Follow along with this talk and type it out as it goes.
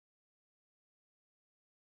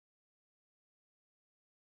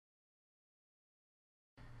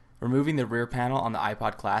Removing the rear panel on the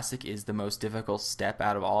iPod Classic is the most difficult step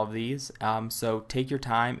out of all of these, so take your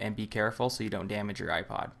time and be careful so you don't damage your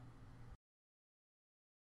iPod.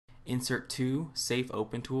 Insert two safe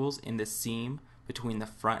open tools in the seam between the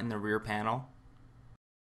front and the rear panel.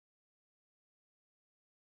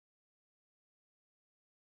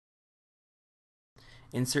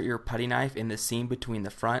 Insert your putty knife in the seam between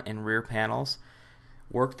the front and rear panels.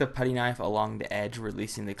 Work the putty knife along the edge,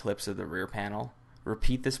 releasing the clips of the rear panel.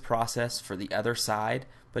 Repeat this process for the other side,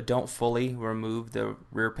 but don't fully remove the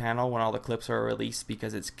rear panel when all the clips are released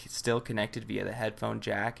because it's still connected via the headphone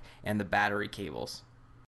jack and the battery cables.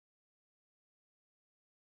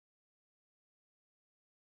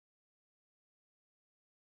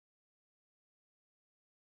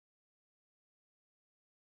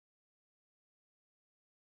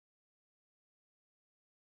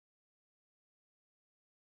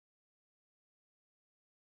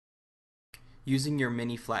 Using your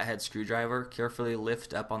mini flathead screwdriver, carefully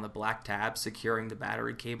lift up on the black tab securing the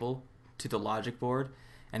battery cable to the logic board,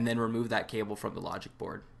 and then remove that cable from the logic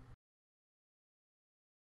board.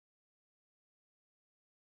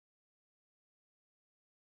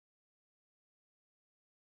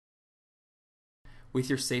 With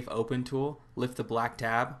your safe open tool, lift the black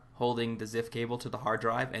tab holding the ZIF cable to the hard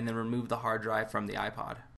drive, and then remove the hard drive from the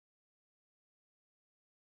iPod.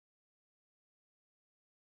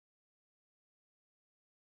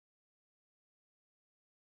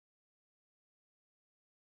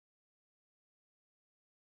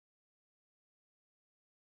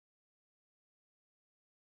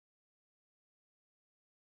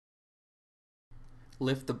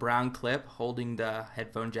 Lift the brown clip holding the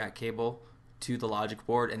headphone jack cable to the logic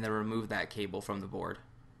board and then remove that cable from the board.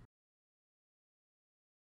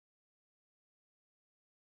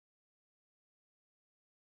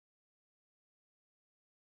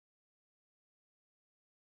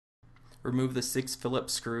 Remove the 6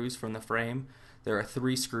 Phillips screws from the frame. There are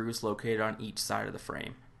 3 screws located on each side of the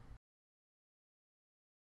frame.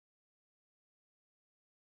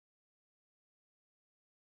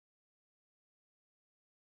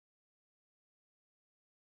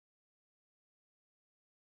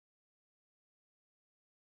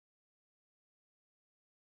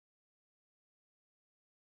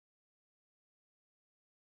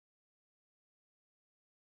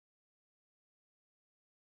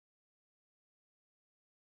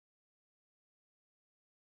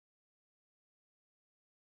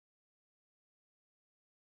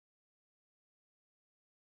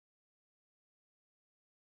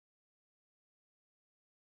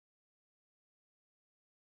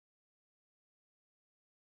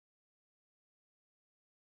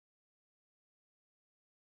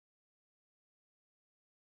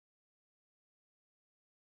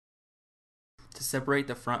 To separate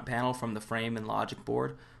the front panel from the frame and logic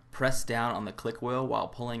board, press down on the click wheel while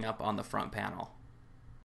pulling up on the front panel.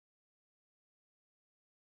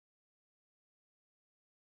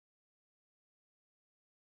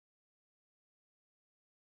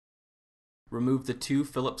 Remove the 2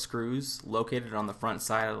 Phillips screws located on the front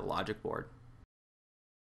side of the logic board.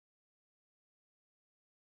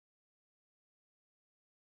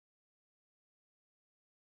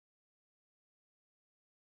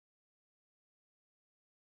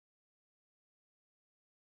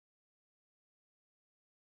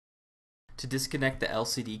 To disconnect the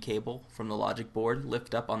LCD cable from the logic board,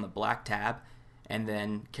 lift up on the black tab and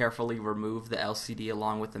then carefully remove the LCD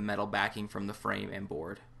along with the metal backing from the frame and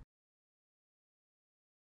board.